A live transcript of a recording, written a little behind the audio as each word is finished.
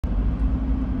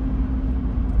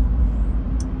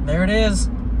There it is.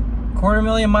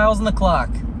 250,000 miles on the clock.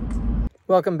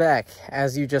 Welcome back.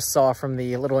 As you just saw from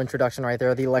the little introduction right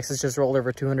there, the Lexus just rolled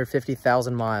over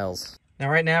 250,000 miles. Now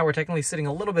right now we're technically sitting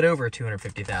a little bit over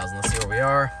 250,000. Let's see where we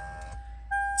are.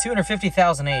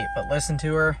 250,008, but listen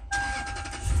to her.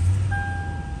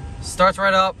 Starts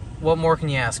right up. What more can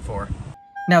you ask for?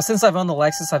 Now, since I've owned the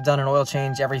Lexus, I've done an oil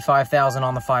change every 5,000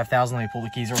 on the 5,000. Let me pull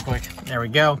the keys real quick. There we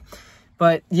go.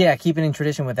 But yeah, keeping in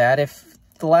tradition with that, if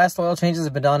the last oil changes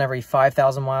have been done every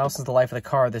 5,000 miles since the life of the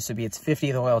car, this would be its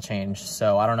 50th oil change.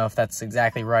 So I don't know if that's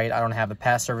exactly right. I don't have the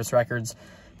past service records,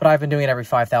 but I've been doing it every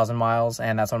 5,000 miles,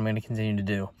 and that's what I'm going to continue to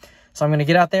do. So I'm going to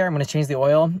get out there, I'm going to change the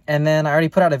oil, and then I already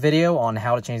put out a video on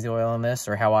how to change the oil in this,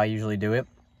 or how I usually do it.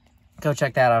 Go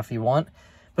check that out if you want.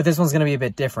 But this one's going to be a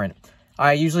bit different.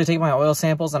 I usually take my oil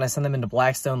samples and I send them into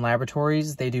Blackstone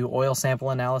Laboratories. They do oil sample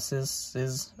analyses,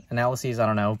 I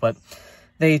don't know, but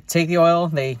they take the oil,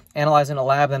 they analyze it in a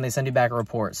lab, then they send you back a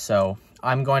report. So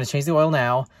I'm going to change the oil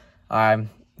now.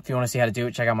 If you want to see how to do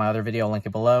it, check out my other video, I'll link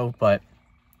it below. But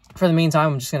for the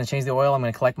meantime, I'm just going to change the oil. I'm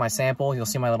going to collect my sample. You'll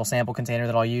see my little sample container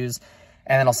that I'll use,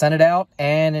 and then I'll send it out.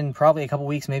 And in probably a couple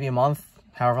weeks, maybe a month,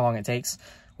 however long it takes,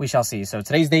 we shall see. So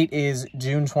today's date is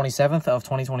June 27th of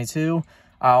 2022.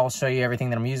 I'll show you everything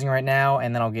that I'm using right now,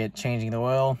 and then I'll get changing the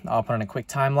oil. I'll put in a quick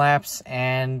time lapse,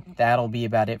 and that'll be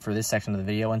about it for this section of the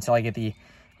video until I get the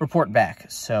report back.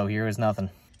 So here is nothing.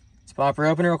 Let's pop her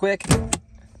open real quick.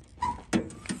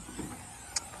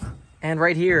 And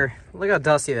right here, look how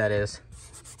dusty that is.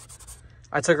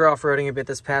 I took her off-roading a bit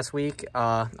this past week.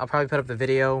 I'll probably put up the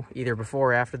video either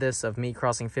before or after this of me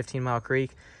crossing 15 Mile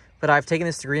Creek. But I've taken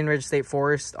this to Green Ridge State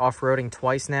Forest off-roading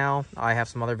twice now. I have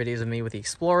some other videos of me with the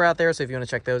Explorer out there, so if you want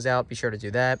to check those out, be sure to do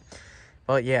that.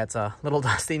 But yeah, it's a little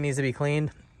dusty, needs to be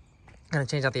cleaned. I'm going to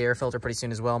change out the air filter pretty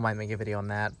soon as well. Might make a video on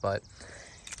that, but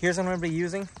here's what I'm going to be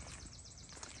using.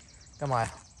 Got my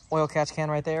oil catch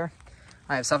can right there.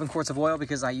 I have 7 quarts of oil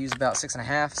because I use about 6.5,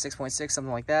 6.6,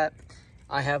 something like that.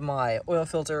 I have my oil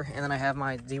filter, and then I have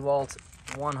my DeWalt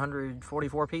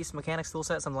 144-piece mechanics tool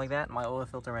set, something like that, and my oil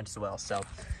filter wrench as well. So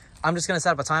I'm just going to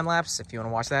set up a time lapse. If you want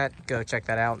to watch that, go check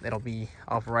that out. It'll be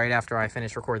up right after I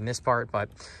finish recording this part, but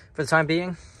for the time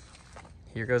being,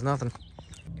 here goes nothing.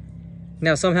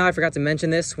 Now, somehow I forgot to mention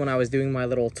this when I was doing my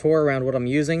little tour around what I'm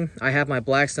using. I have my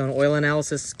Blackstone Oil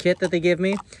Analysis kit that they give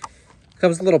me.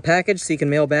 Comes with a little package so you can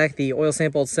mail back the oil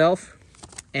sample itself,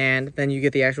 and then you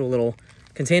get the actual little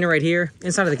container right here.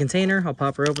 Inside of the container, I'll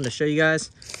pop her open to show you guys.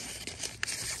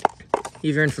 You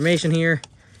have your information here.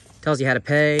 Tells you how to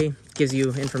pay, gives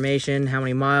you information, how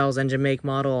many miles, engine make,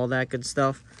 model, all that good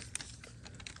stuff.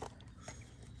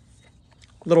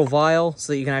 Little vial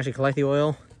so that you can actually collect the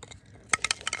oil.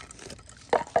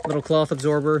 Little cloth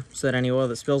absorber so that any oil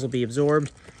that spills will be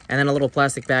absorbed. And then a little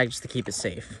plastic bag just to keep it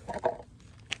safe.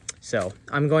 So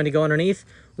I'm going to go underneath.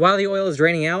 While the oil is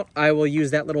draining out, I will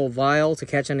use that little vial to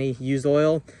catch any used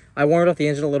oil. I warmed up the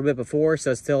engine a little bit before,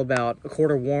 so it's still about a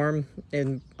quarter warm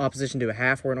in opposition to a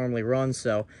half where it normally runs.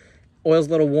 So oil's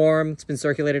a little warm, it's been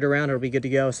circulated around, it'll be good to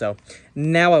go. So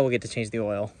now I will get to change the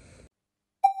oil.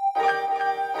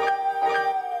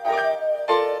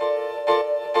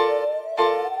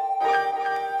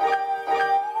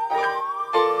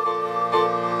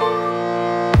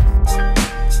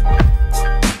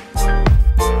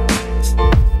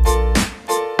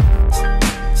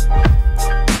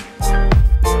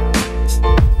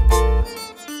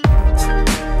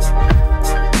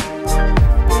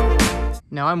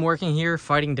 Now I'm working here,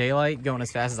 fighting daylight, going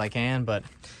as fast as I can, but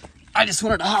I just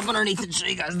wanted to hop underneath and show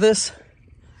you guys this.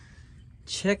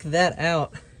 Check that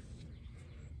out.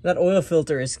 That oil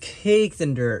filter is caked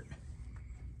in dirt.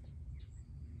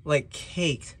 Like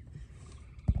caked.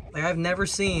 Like I've never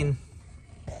seen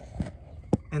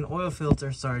an oil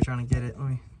filter, sorry, trying to get it. Let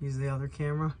me use the other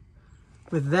camera.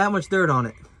 With that much dirt on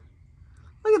it.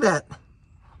 Look at that.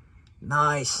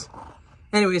 Nice.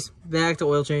 Anyways, back to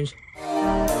oil change.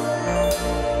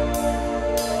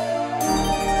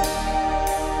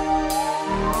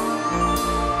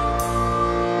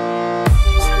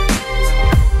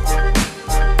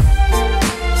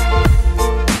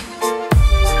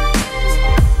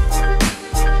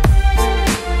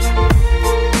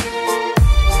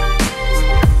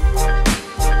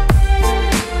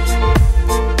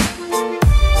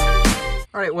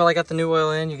 Alright, well I got the new oil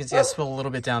in. You can see I spilled a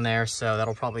little bit down there, so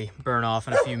that'll probably burn off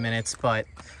in a few minutes, but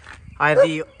I have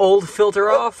the old filter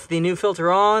off, the new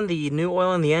filter on, the new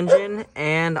oil in the engine,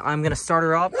 and I'm going to start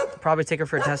her up. Probably take her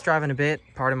for a test drive in a bit.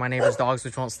 Pardon my neighbor's dogs,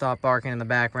 which won't stop barking in the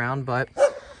background, but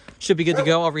should be good to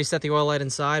go. I'll reset the oil light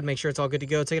inside, make sure it's all good to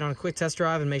go, take it on a quick test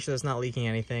drive, and make sure it's not leaking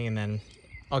anything, and then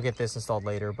I'll get this installed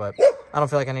later, but I don't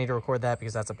feel like I need to record that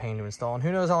because that's a pain to install, and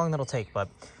who knows how long that'll take, but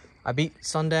I beat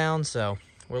sundown, so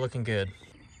we're looking good.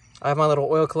 I have my little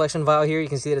oil collection vial here. You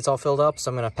can see that it's all filled up,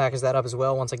 so I'm going to package that up as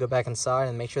well once I go back inside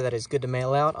and make sure that it's good to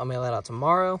mail out. I'll mail that out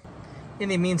tomorrow. In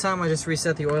the meantime, I just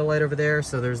reset the oil light over there,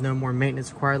 so there's no more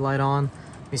maintenance required light on.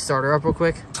 Let me start her up real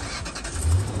quick.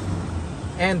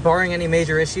 And barring any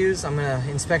major issues, I'm going to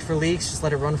inspect for leaks, just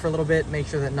let it run for a little bit, make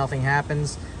sure that nothing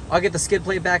happens. I'll get the skid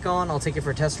plate back on, I'll take it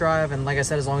for a test drive, and like I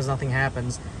said, as long as nothing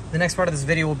happens, the next part of this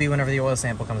video will be whenever the oil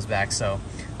sample comes back. So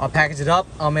I'll package it up,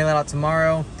 I'll mail it out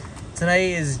tomorrow.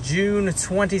 Today is June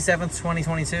 27th,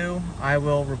 2022. I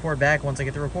will report back once I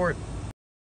get the report.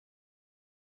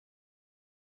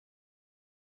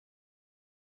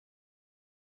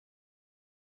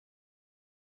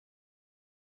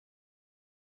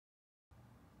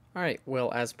 Alright,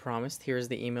 well, as promised, here's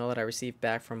the email that I received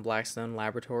back from Blackstone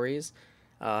Laboratories.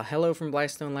 Hello from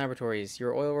Blackstone Laboratories.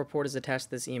 Your oil report is attached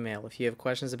to this email. If you have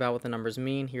questions about what the numbers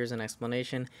mean, here's an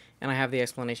explanation. And I have the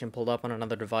explanation pulled up on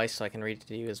another device so I can read it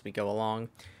to you as we go along.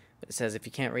 It says, if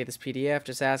you can't read this PDF,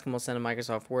 just ask and we'll send a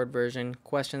Microsoft Word version.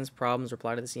 Questions, problems,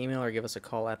 reply to this email or give us a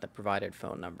call at the provided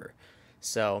phone number.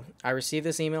 So, I received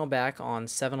this email back on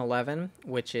 7/11,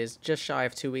 which is just shy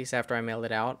of 2 weeks after I mailed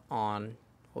it out on,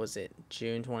 what was it,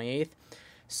 June 28th.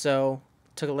 So,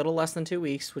 took a little less than 2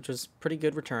 weeks, which was pretty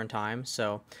good return time.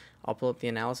 So, I'll pull up the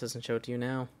analysis and show it to you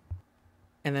now.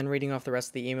 And then reading off the rest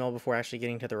of the email before actually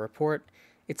getting to the report.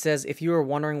 It says, if you are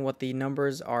wondering what the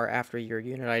numbers are after your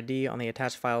unit ID on the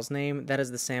attached file's name, that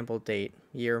is the sample date,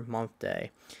 year, month,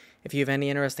 day. If you have any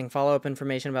interesting follow-up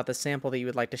information about the sample that you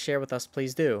would like to share with us,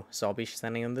 please do. So I'll be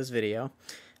sending them this video.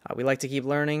 We like to keep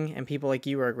learning, and people like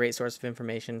you are a great source of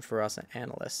information for us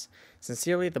analysts.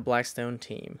 Sincerely, the Blackstone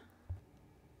team.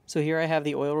 So here I have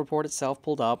the oil report itself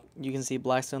pulled up. You can see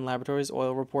Blackstone Laboratories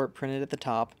oil report printed at the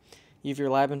top. You have your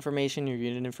lab information, your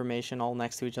unit information all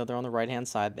next to each other on the right-hand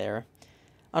side there.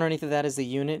 Underneath of that is the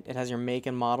unit. It has your make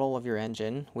and model of your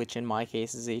engine, which in my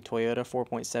case is a Toyota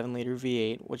 4.7 liter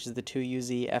V8, which is the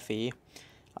 2UZ FE.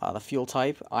 The fuel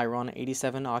type, I run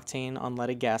 87 octane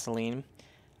unleaded gasoline.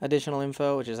 Additional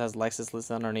info, which just has Lexus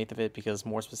listed underneath of it because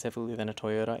more specifically than a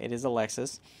Toyota, it is a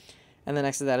Lexus. And the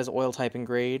next to that is oil type and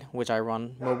grade, which I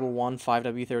run Mobil 1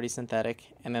 5W30 synthetic,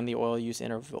 and then the oil use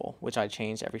interval, which I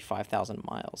change every 5,000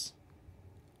 miles.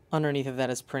 Underneath of that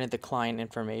is printed the client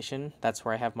information. That's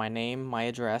where I have my name, my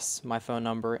address, my phone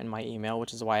number, and my email,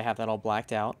 which is why I have that all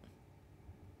blacked out.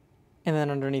 And then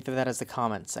underneath of that is the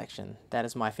comment section. That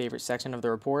is my favorite section of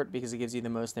the report because it gives you the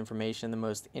most information, the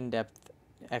most in-depth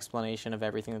explanation of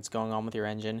everything that's going on with your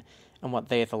engine and what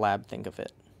they at the lab think of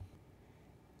it.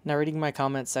 Now reading my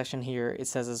comment section here, it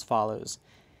says as follows.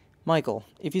 Michael,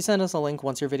 if you send us a link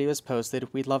once your video is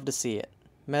posted, we'd love to see it.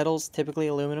 Metals, typically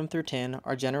aluminum through tin,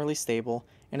 are generally stable,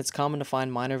 and it's common to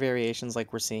find minor variations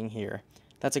like we're seeing here.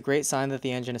 That's a great sign that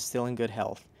the engine is still in good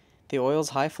health. The oil's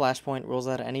high flash point rules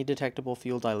out any detectable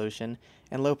fuel dilution,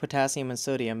 and low potassium and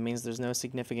sodium means there's no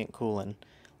significant coolant.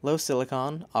 Low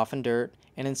silicon, often dirt,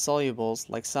 and insolubles,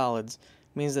 like solids,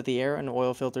 means that the air and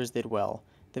oil filters did well.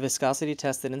 The viscosity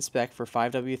tested in spec for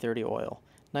 5W30 oil.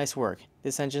 Nice work.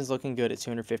 This engine's looking good at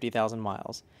 250,000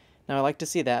 miles. Now I like to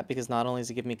see that because not only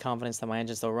does it give me confidence that my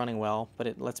engine's still running well, but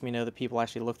it lets me know that people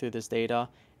actually looked through this data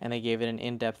and they gave it an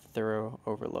in-depth, thorough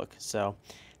overlook. So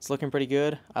it's looking pretty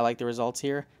good. I like the results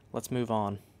here. Let's move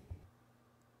on.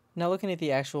 Now looking at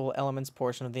the actual elements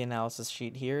portion of the analysis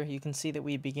sheet here, you can see that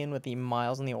we begin with the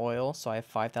miles in the oil. So I have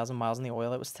 5,000 miles in the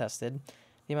oil that was tested.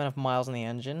 The amount of miles in the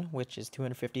engine, which is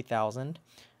 250,000.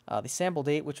 The sample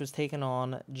date, which was taken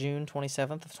on June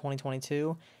 27th of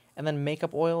 2022. And then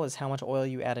makeup oil is how much oil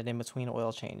you added in between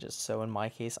oil changes. So in my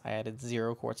case, I added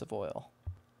 0 quarts of oil.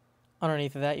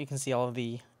 Underneath of that, you can see all of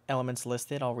the elements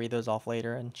listed. I'll read those off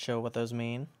later and show what those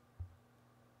mean.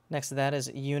 Next to that is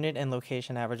unit and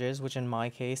location averages, which in my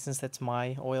case, since that's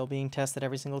my oil being tested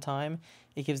every single time,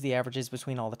 it gives the averages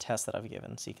between all the tests that I've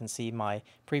given. So you can see my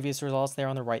previous results there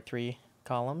on the right 3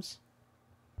 columns.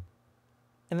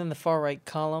 And then the far right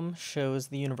column shows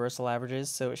the universal averages,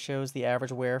 so it shows the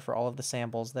average wear for all of the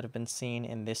samples that have been seen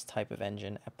in this type of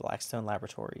engine at Blackstone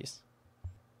Laboratories.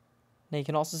 Now you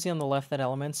can also see on the left that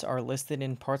elements are listed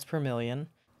in parts per million.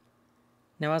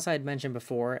 Now as I had mentioned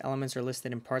before, elements are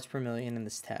listed in parts per million in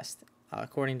this test.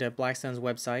 According to Blackstone's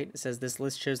website, it says this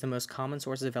list shows the most common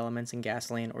sources of elements in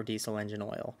gasoline or diesel engine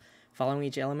oil. Following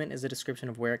each element is a description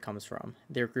of where it comes from.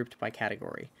 They're grouped by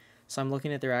category. So I'm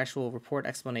looking at their actual report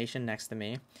explanation next to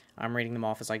me. I'm reading them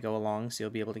off as I go along, so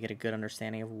you'll be able to get a good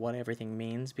understanding of what everything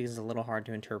means, because it's a little hard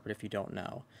to interpret if you don't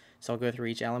know. So I'll go through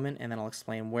each element, and then I'll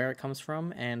explain where it comes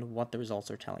from and what the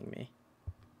results are telling me.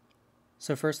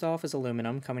 So first off is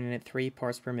aluminum, coming in at 3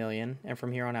 parts per million, and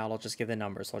from here on out I'll just give the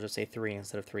numbers, so I'll just say 3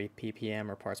 instead of 3 ppm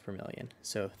or parts per million.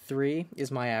 So 3 is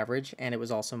my average, and it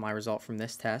was also my result from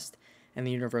this test, and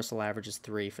the universal average is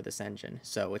 3 for this engine.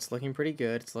 So it's looking pretty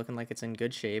good, it's looking like it's in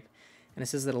good shape, and it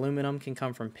says that aluminum can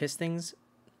come from pistons,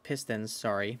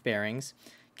 bearings,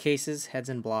 cases, heads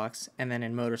and blocks, and then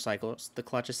in motorcycles, the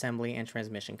clutch assembly and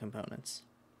transmission components.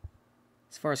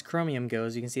 As far as chromium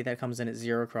goes, you can see that comes in at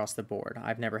 0 across the board.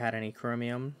 I've never had any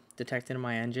chromium detected in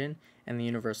my engine, and the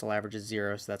universal average is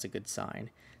 0, so that's a good sign.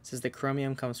 It says that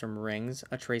chromium comes from rings,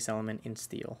 a trace element in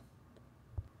steel.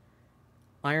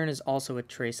 Iron is also a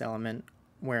trace element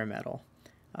wear metal.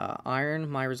 Iron,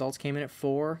 my results came in at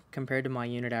 4 compared to my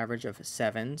unit average of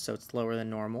 7, so it's lower than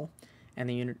normal. And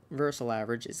the universal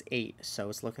average is 8, so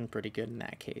it's looking pretty good in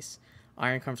that case.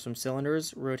 Iron comes from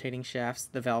cylinders, rotating shafts,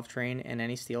 the valve train, and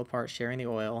any steel part sharing the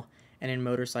oil, and in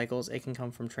motorcycles it can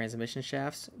come from transmission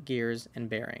shafts, gears, and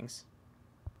bearings.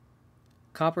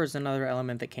 Copper is another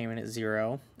element that came in at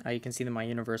 0. You can see that my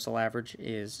universal average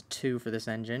is 2 for this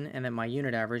engine, and that my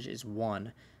unit average is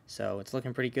 1. So it's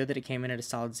looking pretty good that it came in at a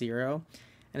solid 0.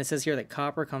 And it says here that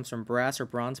copper comes from brass or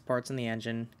bronze parts in the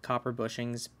engine, copper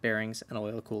bushings, bearings, and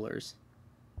oil coolers.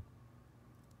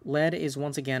 Lead is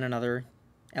once again another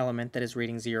element that is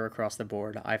reading 0 across the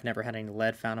board. I've never had any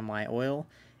lead found in my oil,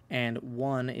 and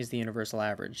 1 is the universal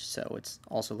average, so it's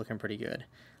also looking pretty good.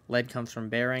 Lead comes from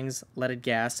bearings, leaded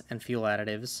gas, and fuel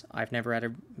additives. I've never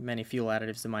added many fuel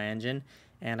additives to my engine,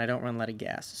 and I don't run leaded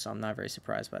gas, so I'm not very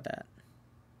surprised by that.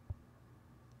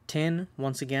 Tin,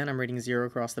 once again, I'm reading 0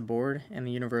 across the board, and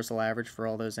the universal average for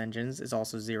all those engines is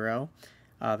also 0.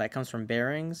 That comes from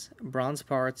bearings, bronze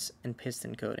parts, and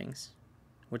piston coatings,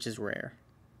 which is rare.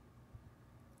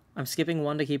 I'm skipping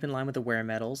 1 to keep in line with the wear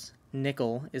metals.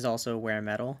 Nickel is also a wear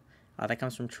metal. That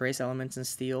comes from trace elements in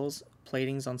steels,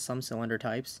 platings on some cylinder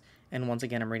types, and once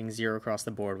again I'm reading 0 across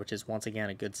the board, which is once again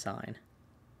a good sign.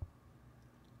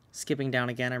 Skipping down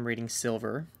again, I'm reading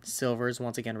silver. Silver is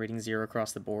once again reading 0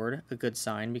 across the board, a good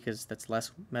sign because that's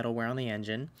less metal wear on the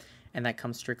engine, and that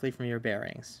comes strictly from your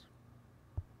bearings.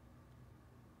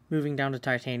 Moving down to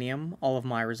titanium, all of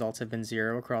my results have been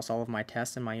 0 across all of my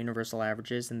tests and my universal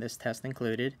averages, and this test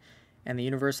included, and the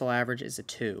universal average is a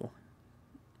 2.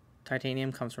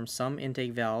 Titanium comes from some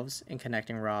intake valves and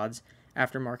connecting rods,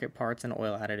 aftermarket parts, and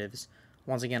oil additives.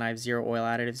 Once again, I have 0 oil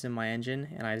additives in my engine,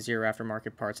 and I have 0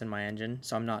 aftermarket parts in my engine,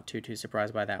 so I'm not too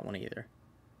surprised by that one either.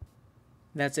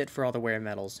 That's it for all the wear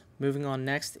metals. Moving on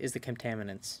next is the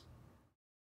contaminants.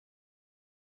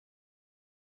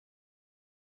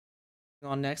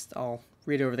 Next, I'll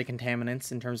read over the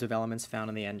contaminants in terms of elements found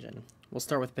in the engine. We'll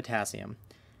start with potassium.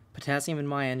 Potassium in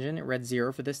my engine, it read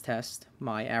 0 for this test.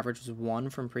 My average was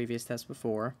 1 from previous tests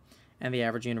before, and the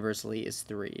average universally is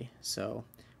 3. So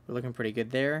we're looking pretty good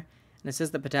there. And it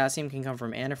says that potassium can come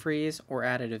from antifreeze or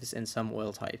additives in some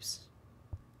oil types.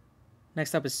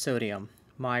 Next up is sodium.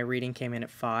 My reading came in at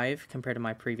 5 compared to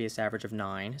my previous average of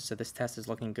 9, so this test is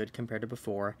looking good compared to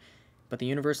before. But the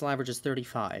universal average is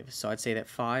 35, so I'd say that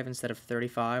 5 instead of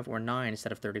 35 or 9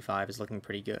 instead of 35 is looking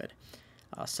pretty good.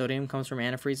 Sodium comes from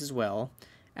antifreeze as well,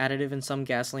 additive in some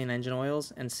gasoline engine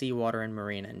oils, and seawater in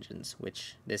marine engines,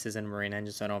 which this is in marine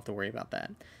engines, so I don't have to worry about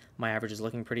that. My average is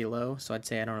looking pretty low, so I'd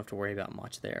say I don't have to worry about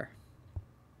much there.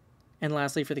 And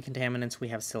lastly, for the contaminants, we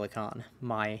have silicon.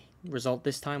 My result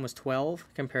this time was 12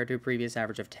 compared to a previous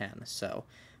average of 10, so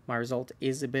my result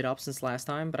is a bit up since last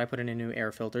time, but I put in a new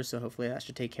air filter, so hopefully that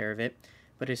should take care of it.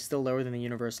 But it's still lower than the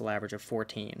universal average of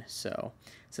 14. So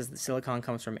it says that silicon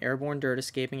comes from airborne dirt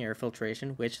escaping air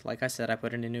filtration, which, like I said, I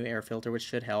put in a new air filter, which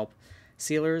should help.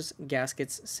 Sealers,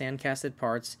 gaskets, sand-casted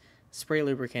parts, spray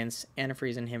lubricants,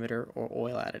 antifreeze inhibitor, or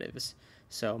oil additives.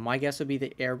 So my guess would be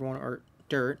the airborne or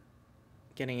dirt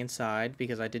getting inside,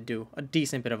 because I did do a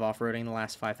decent bit of off-roading the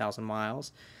last 5,000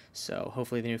 miles. So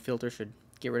hopefully the new filter should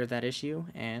get rid of that issue,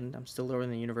 and I'm still lower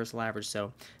than the universal average,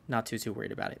 so not too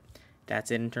worried about it. That's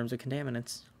it in terms of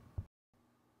contaminants.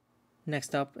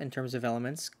 Next up, in terms of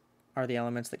elements, are the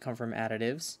elements that come from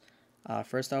additives.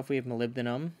 First off, we have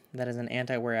molybdenum. That is an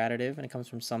anti-wear additive, and it comes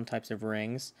from some types of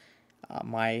rings.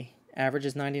 My average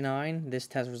is 99. This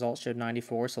test result showed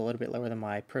 94, so a little bit lower than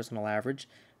my personal average,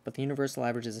 but the universal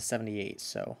average is a 78,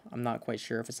 so I'm not quite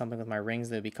sure if it's something with my rings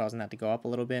that would be causing that to go up a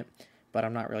little bit, but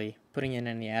I'm not really putting in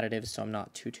any additives, so I'm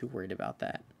not too worried about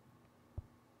that.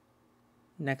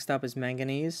 Next up is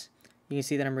manganese. You can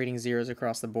see that I'm reading 0s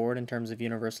across the board in terms of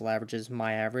universal averages,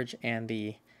 my average, and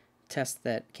the test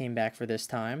that came back for this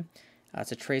time.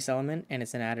 It's a trace element, and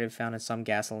it's an additive found in some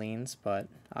gasolines, but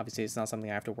obviously it's not something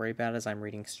I have to worry about as I'm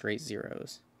reading straight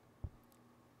 0s.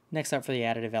 Next up for the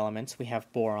additive elements, we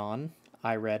have boron.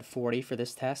 I read 40 for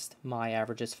this test. My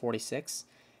average is 46,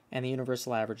 and the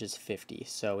universal average is 50.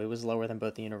 So it was lower than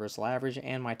both the universal average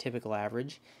and my typical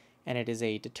average. And it is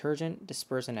a detergent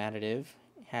dispersant additive.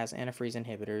 It has antifreeze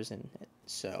inhibitors, and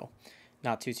so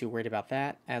not too worried about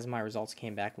that, as my results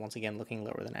came back once again looking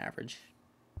lower than average.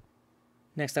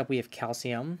 Next up we have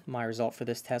calcium. My result for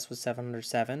this test was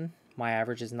 707. My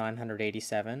average is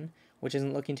 987, which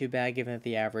isn't looking too bad given that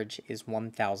the average is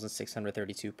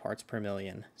 1,632 parts per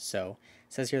million. So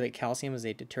it says here that calcium is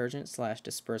a detergent /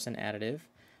 dispersant additive,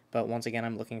 but once again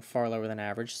I'm looking far lower than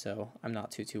average, so I'm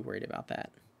not too worried about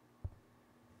that.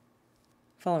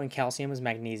 Following calcium is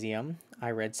magnesium.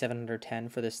 I read 710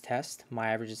 for this test. My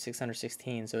average is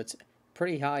 616, so it's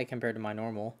pretty high compared to my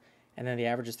normal. And then the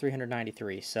average is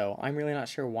 393, so I'm really not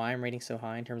sure why I'm rating so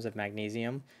high in terms of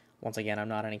magnesium. Once again, I'm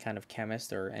not any kind of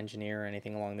chemist or engineer or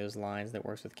anything along those lines that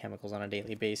works with chemicals on a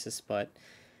daily basis, but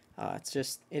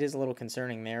it is a little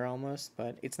concerning there almost,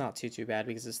 but it's not too bad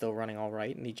because it's still running all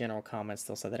right, and the general comments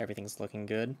still said that everything's looking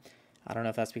good. I don't know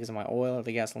if that's because of my oil or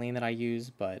the gasoline that I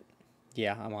use, but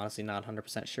yeah, I'm honestly not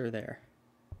 100% sure there.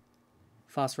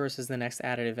 Phosphorus is the next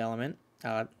additive element.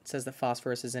 It says that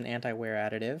phosphorus is an anti-wear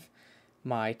additive.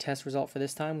 My test result for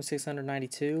this time was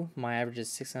 692, my average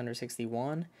is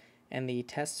 661, and the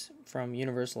tests from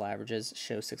universal averages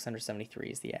show 673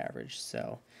 is the average,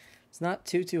 so it's not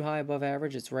too high above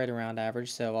average, it's right around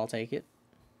average, so I'll take it.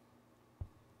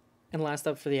 And last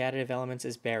up for the additive elements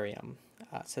is barium.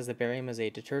 It says that barium is a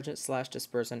detergent /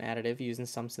 dispersant additive used in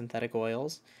some synthetic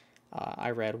oils. I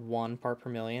read 1 part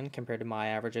per million compared to my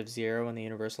average of 0 and the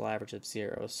universal average of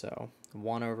 0, so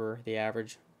 1 over the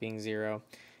average being 0.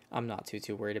 I'm not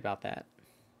too worried about that.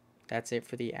 That's it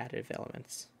for the additive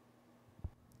elements.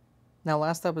 Now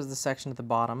last up is the section at the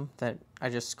bottom that I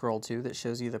just scrolled to that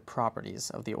shows you the properties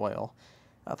of the oil.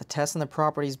 The test in the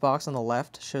properties box on the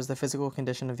left shows the physical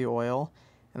condition of the oil,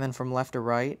 and then from left to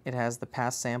right it has the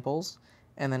past samples,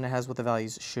 and then it has what the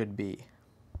values should be.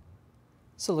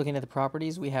 So looking at the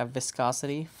properties, we have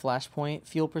viscosity, flash point,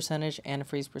 fuel percentage,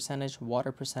 antifreeze percentage,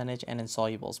 water percentage, and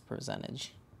insolubles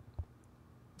percentage.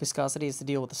 Viscosity is to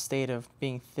deal with the state of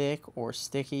being thick or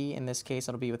sticky. In this case,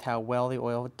 it'll be with how well the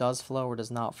oil does flow or does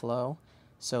not flow.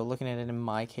 So looking at it in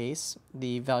my case,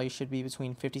 the value should be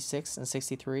between 56 and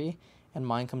 63, and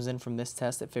mine comes in from this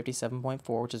test at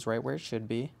 57.4, which is right where it should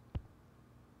be.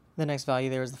 The next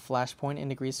value there is the flash point in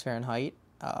degrees Fahrenheit.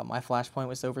 My flash point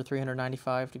was over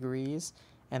 395 degrees,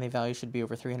 and the value should be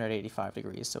over 385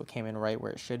 degrees, so it came in right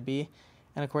where it should be.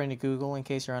 And according to Google, in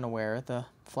case you're unaware, the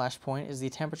flash point is the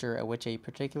temperature at which a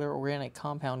particular organic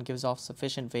compound gives off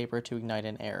sufficient vapor to ignite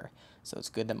in air, so it's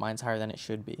good that mine's higher than it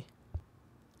should be.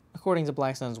 According to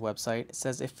Blackstone's website, it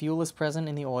says if fuel is present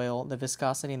in the oil, the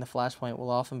viscosity in the flash point will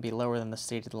often be lower than the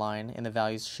stated line in the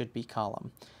values should be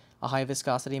column. A high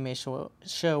viscosity may show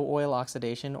oil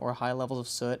oxidation or high levels of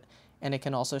soot, and it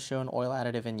can also show an oil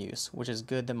additive in use, which is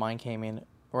good that mine came in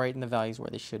right in the values where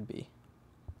they should be.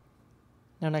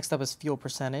 Now next up is fuel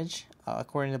percentage.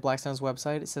 According to Blackstone's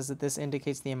website, it says that this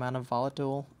indicates the amount of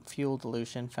volatile fuel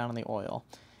dilution found in the oil,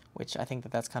 which I think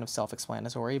that's kind of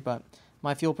self-explanatory, but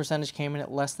my fuel percentage came in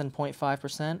at less than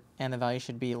 0.5%, and the value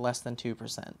should be less than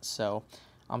 2%, so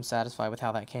I'm satisfied with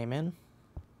how that came in.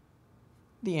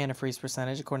 The antifreeze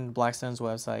percentage, according to Blackstone's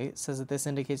website, says that this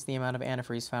indicates the amount of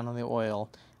antifreeze found in the oil.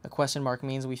 A question mark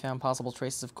means we found possible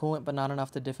traces of coolant, but not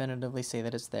enough to definitively say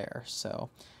that it's there,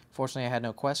 so fortunately I had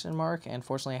no question mark, and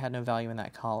fortunately I had no value in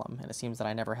that column, and it seems that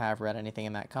I never have read anything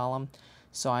in that column,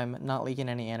 so I'm not leaking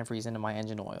any antifreeze into my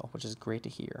engine oil, which is great to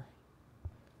hear.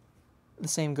 The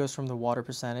same goes from the water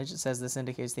percentage. It says this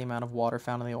indicates the amount of water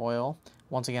found in the oil.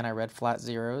 Once again, I read flat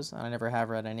zeros, and I never have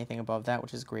read anything above that,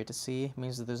 which is great to see. It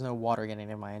means that there's no water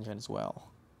getting in my engine as well.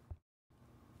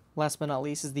 Last but not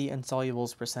least is the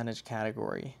insolubles percentage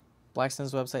category.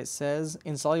 Blackstone's website says,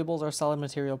 insolubles are solid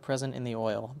material present in the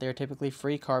oil. They are typically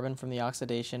free carbon from the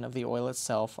oxidation of the oil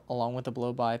itself, along with the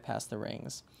blow-by past the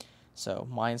rings. So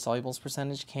my insolubles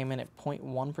percentage came in at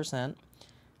 0.1%.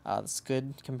 That's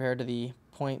good compared to the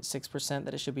 0.6%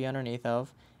 that it should be underneath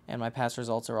of, and my past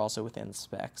results are also within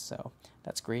specs, so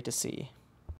that's great to see.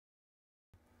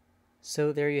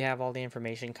 So there you have all the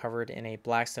information covered in a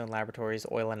Blackstone Laboratories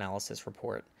oil analysis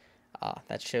report.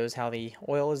 That shows how the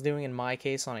oil is doing in my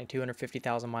case on a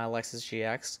 250,000 mile Lexus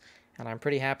GX, and I'm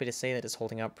pretty happy to say that it's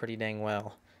holding up pretty dang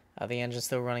well. The engine's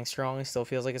still running strong, it still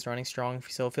feels like it's running strong,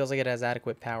 still feels like it has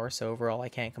adequate power, so overall I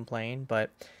can't complain,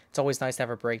 but it's always nice to have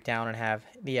a breakdown and have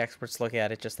the experts look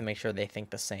at it just to make sure they think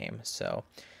the same. So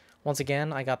once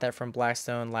again, I got that from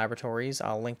Blackstone Laboratories.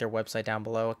 I'll link their website down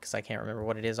below because I can't remember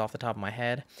what it is off the top of my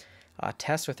head.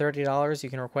 Tests for $30. You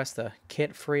can request a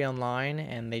kit free online,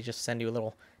 and they just send you a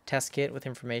little test kit with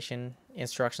information,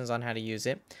 instructions on how to use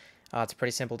it. It's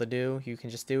pretty simple to do. You can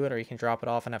just do it, or you can drop it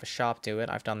off and have a shop do it.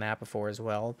 I've done that before as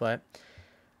well, but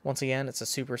once again, it's a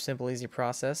super simple, easy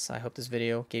process. I hope this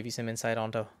video gave you some insight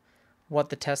onto what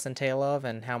the tests entail of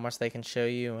and how much they can show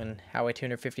you, and how a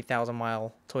 250,000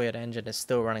 mile Toyota engine is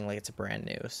still running like it's brand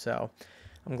new. So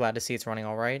I'm glad to see it's running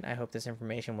all right. I hope this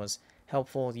information was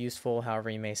helpful, useful, however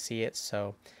you may see it.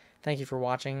 So thank you for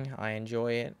watching. I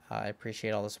enjoy it. I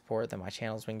appreciate all the support that my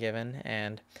channel's been given,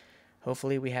 and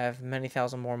hopefully we have many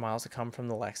thousand more miles to come from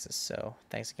the Lexus. So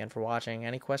thanks again for watching.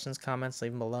 Any questions, comments,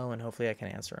 leave them below, and hopefully I can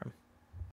answer them.